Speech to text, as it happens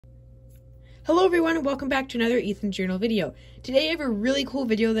Hello everyone and welcome back to another Ethan Journal video. Today I have a really cool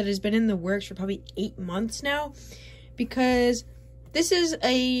video that has been in the works for probably 8 months now, because this is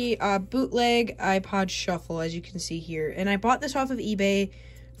a bootleg iPod shuffle, as you can see here, and I bought this off of eBay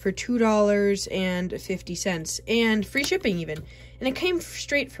for $2.50 and free shipping even, and it came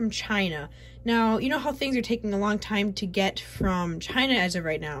straight from China. Now, you know how things are taking a long time to get from China as of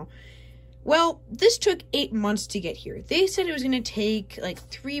right now. Well, this took 8 months to get here. They said it was going to take like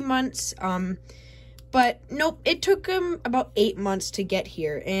 3 months, but nope, it took them about 8 months to get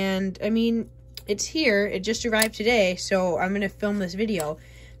here. And I mean, it's here, it just arrived today, so I'm going to film this video,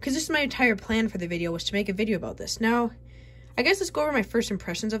 because this is my entire plan for the video, was to make a video about this. Now, I guess let's go over my first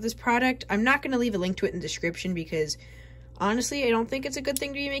impressions of this product. I'm not going to leave a link to it in the description, because honestly, I don't think it's a good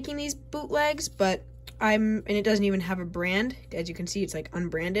thing to be making these bootlegs, but and it doesn't even have a brand. As you can see, it's like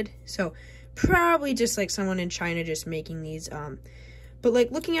unbranded, so probably just like someone in China just making these. But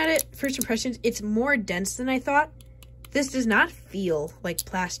like looking at it, first impressions, it's more dense than I thought. This does not feel like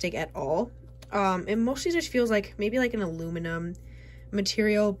plastic at all. It mostly just feels like maybe like an aluminum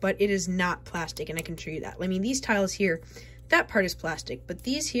material, but it is not plastic, and I can show you that. I mean, these tiles here, that part is plastic, but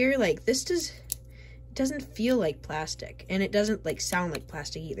these here, like this doesn't feel like plastic, and it doesn't like sound like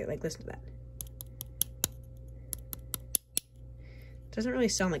plastic either. Like listen to that. Doesn't really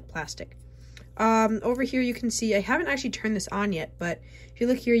sound like plastic. Over here you can see, I haven't actually turned this on yet, but if you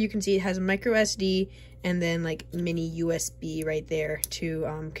look here, you can see it has a micro SD and then like mini USB right there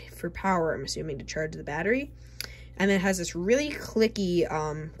to for power, I'm assuming, to charge the battery. And then it has this really clicky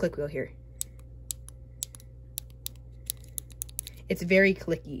click wheel here. It's very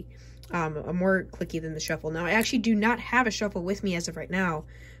clicky, more clicky than the shuffle. Now, I actually do not have a shuffle with me as of right now.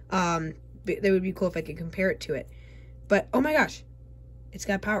 But that would be cool if I could compare it to it. But oh my gosh, it's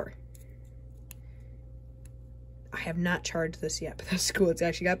got power. I have not charged this yet, but that's cool. It's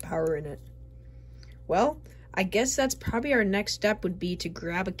actually got power in it. Well, I guess that's probably our next step, would be to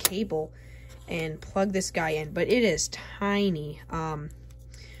grab a cable and plug this guy in, but it is tiny.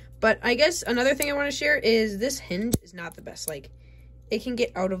 But I guess another thing I want to share is this hinge is not the best. Like, it can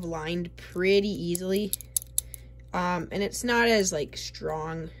get out of line pretty easily. And it's not as like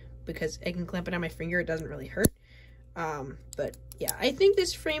strong, because I can clamp it on my finger. It doesn't really hurt. But yeah, I think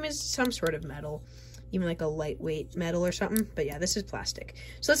this frame is some sort of metal, even like a lightweight metal or something. But yeah, this is plastic.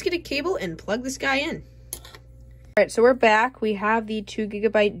 So let's get a cable and plug this guy in. All right, so we're back. We have the 2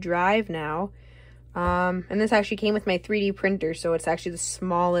 GB drive now. And this actually came with my 3D printer, so it's actually the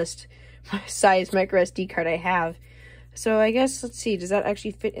smallest size micro SD card I have. So I guess, let's see, does that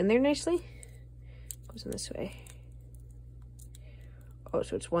actually fit in there nicely? Goes in this way. Oh,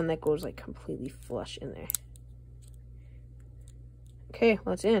 so it's one that goes like completely flush in there. Okay,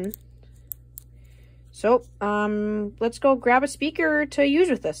 well, it's in. So, let's go grab a speaker to use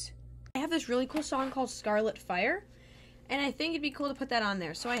with this. I have this really cool song called Scarlet Fire, and I think it'd be cool to put that on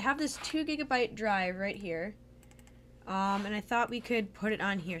there. So I have this 2 GB drive right here, and I thought we could put it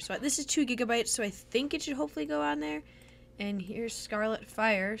on here. So this is 2 GB, so I think it should hopefully go on there. And here's Scarlet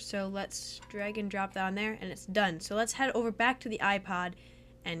Fire, so let's drag and drop that on there, and it's done. So let's head over back to the iPod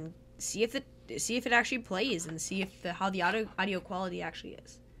and see if it actually plays, and see if how the audio quality actually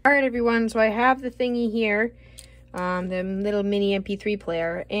is. All right, everyone, so I have the thingy here, the little mini MP3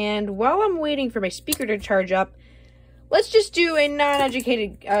 player, and while I'm waiting for my speaker to charge up, let's just do a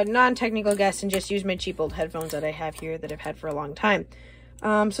non-technical guess and just use my cheap old headphones that I have here that I've had for a long time.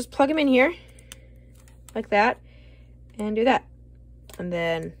 So let's plug them in here, like that, and do that, and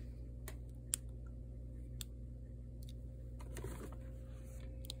then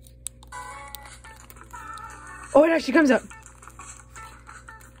oh, it actually comes up.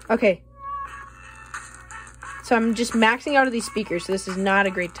 Okay. So I'm just maxing out of these speakers, so this is not a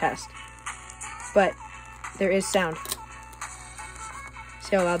great test. But there is sound.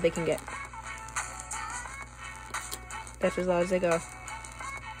 See how loud they can get. That's as loud as they go.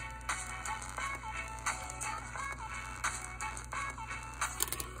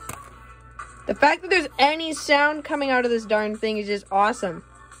 The fact that there's any sound coming out of this darn thing is just awesome.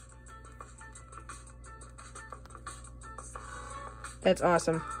 That's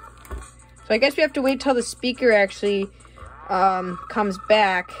awesome. So I guess we have to wait till the speaker actually comes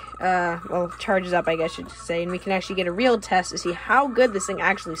back, well, charges up, I guess you should say, and we can actually get a real test to see how good this thing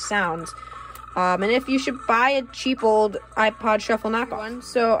actually sounds. And if you should buy a cheap old iPod Shuffle knockoff.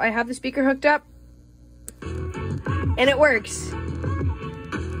 So I have the speaker hooked up, and it works.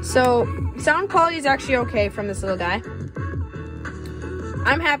 So sound quality is actually okay from this little guy.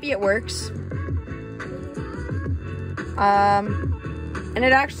 I'm happy it works. And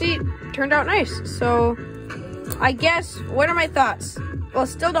it actually turned out nice. So I guess, what are my thoughts? Well,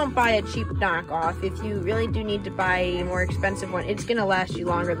 still don't buy a cheap knockoff. If you really do need to buy a more expensive one, it's going to last you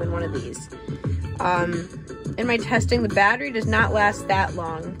longer than one of these. In my testing, the battery does not last that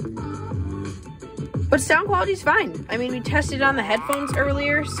long. But sound quality is fine. I mean, we tested it on the headphones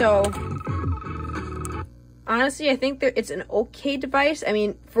earlier, so honestly, I think that it's an okay device. I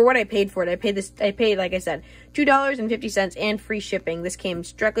mean, for what I paid for it, I paid, like I said, $2.50 and free shipping. This came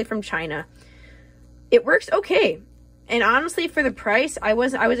directly from China. It works okay. And honestly, for the price, I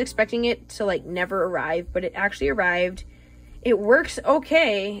was expecting it to like never arrive, but it actually arrived. It works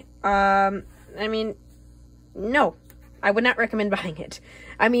okay. I mean, no, I would not recommend buying it.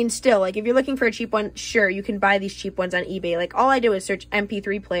 I mean, still, like, if you're looking for a cheap one, sure, you can buy these cheap ones on eBay. Like, all I do is search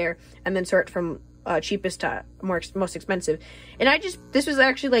MP3 player and then sort from cheapest to most expensive. And this was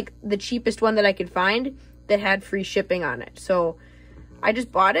actually, like, the cheapest one that I could find that had free shipping on it. So, I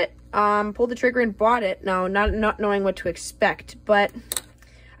just bought it, pulled the trigger and bought it. Now, not knowing what to expect. But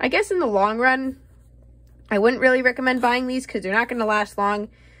I guess in the long run, I wouldn't really recommend buying these because they're not going to last long.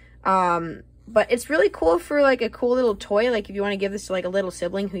 But it's really cool for, like, a cool little toy. Like, if you want to give this to, like, a little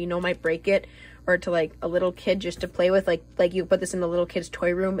sibling who you know might break it. Or to, like, a little kid just to play with. Like you put this in the little kid's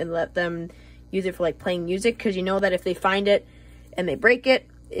toy room and let them use it for, like, playing music. Because you know that if they find it and they break it,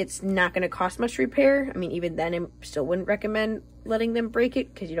 it's not going to cost much to repair. I mean, even then, I still wouldn't recommend letting them break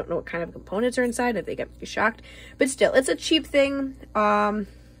it. Because you don't know what kind of components are inside if they get shocked. But still, it's a cheap thing. But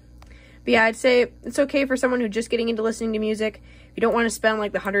yeah, I'd say it's okay for someone who's just getting into listening to music. If you don't want to spend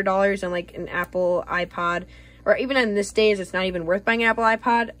like the $100 on like an Apple iPod, or even in this days, it's not even worth buying an Apple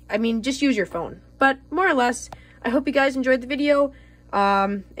iPod. I mean, just use your phone. But more or less, I hope you guys enjoyed the video.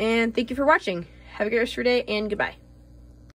 And thank you for watching. Have a great rest of your day, and goodbye.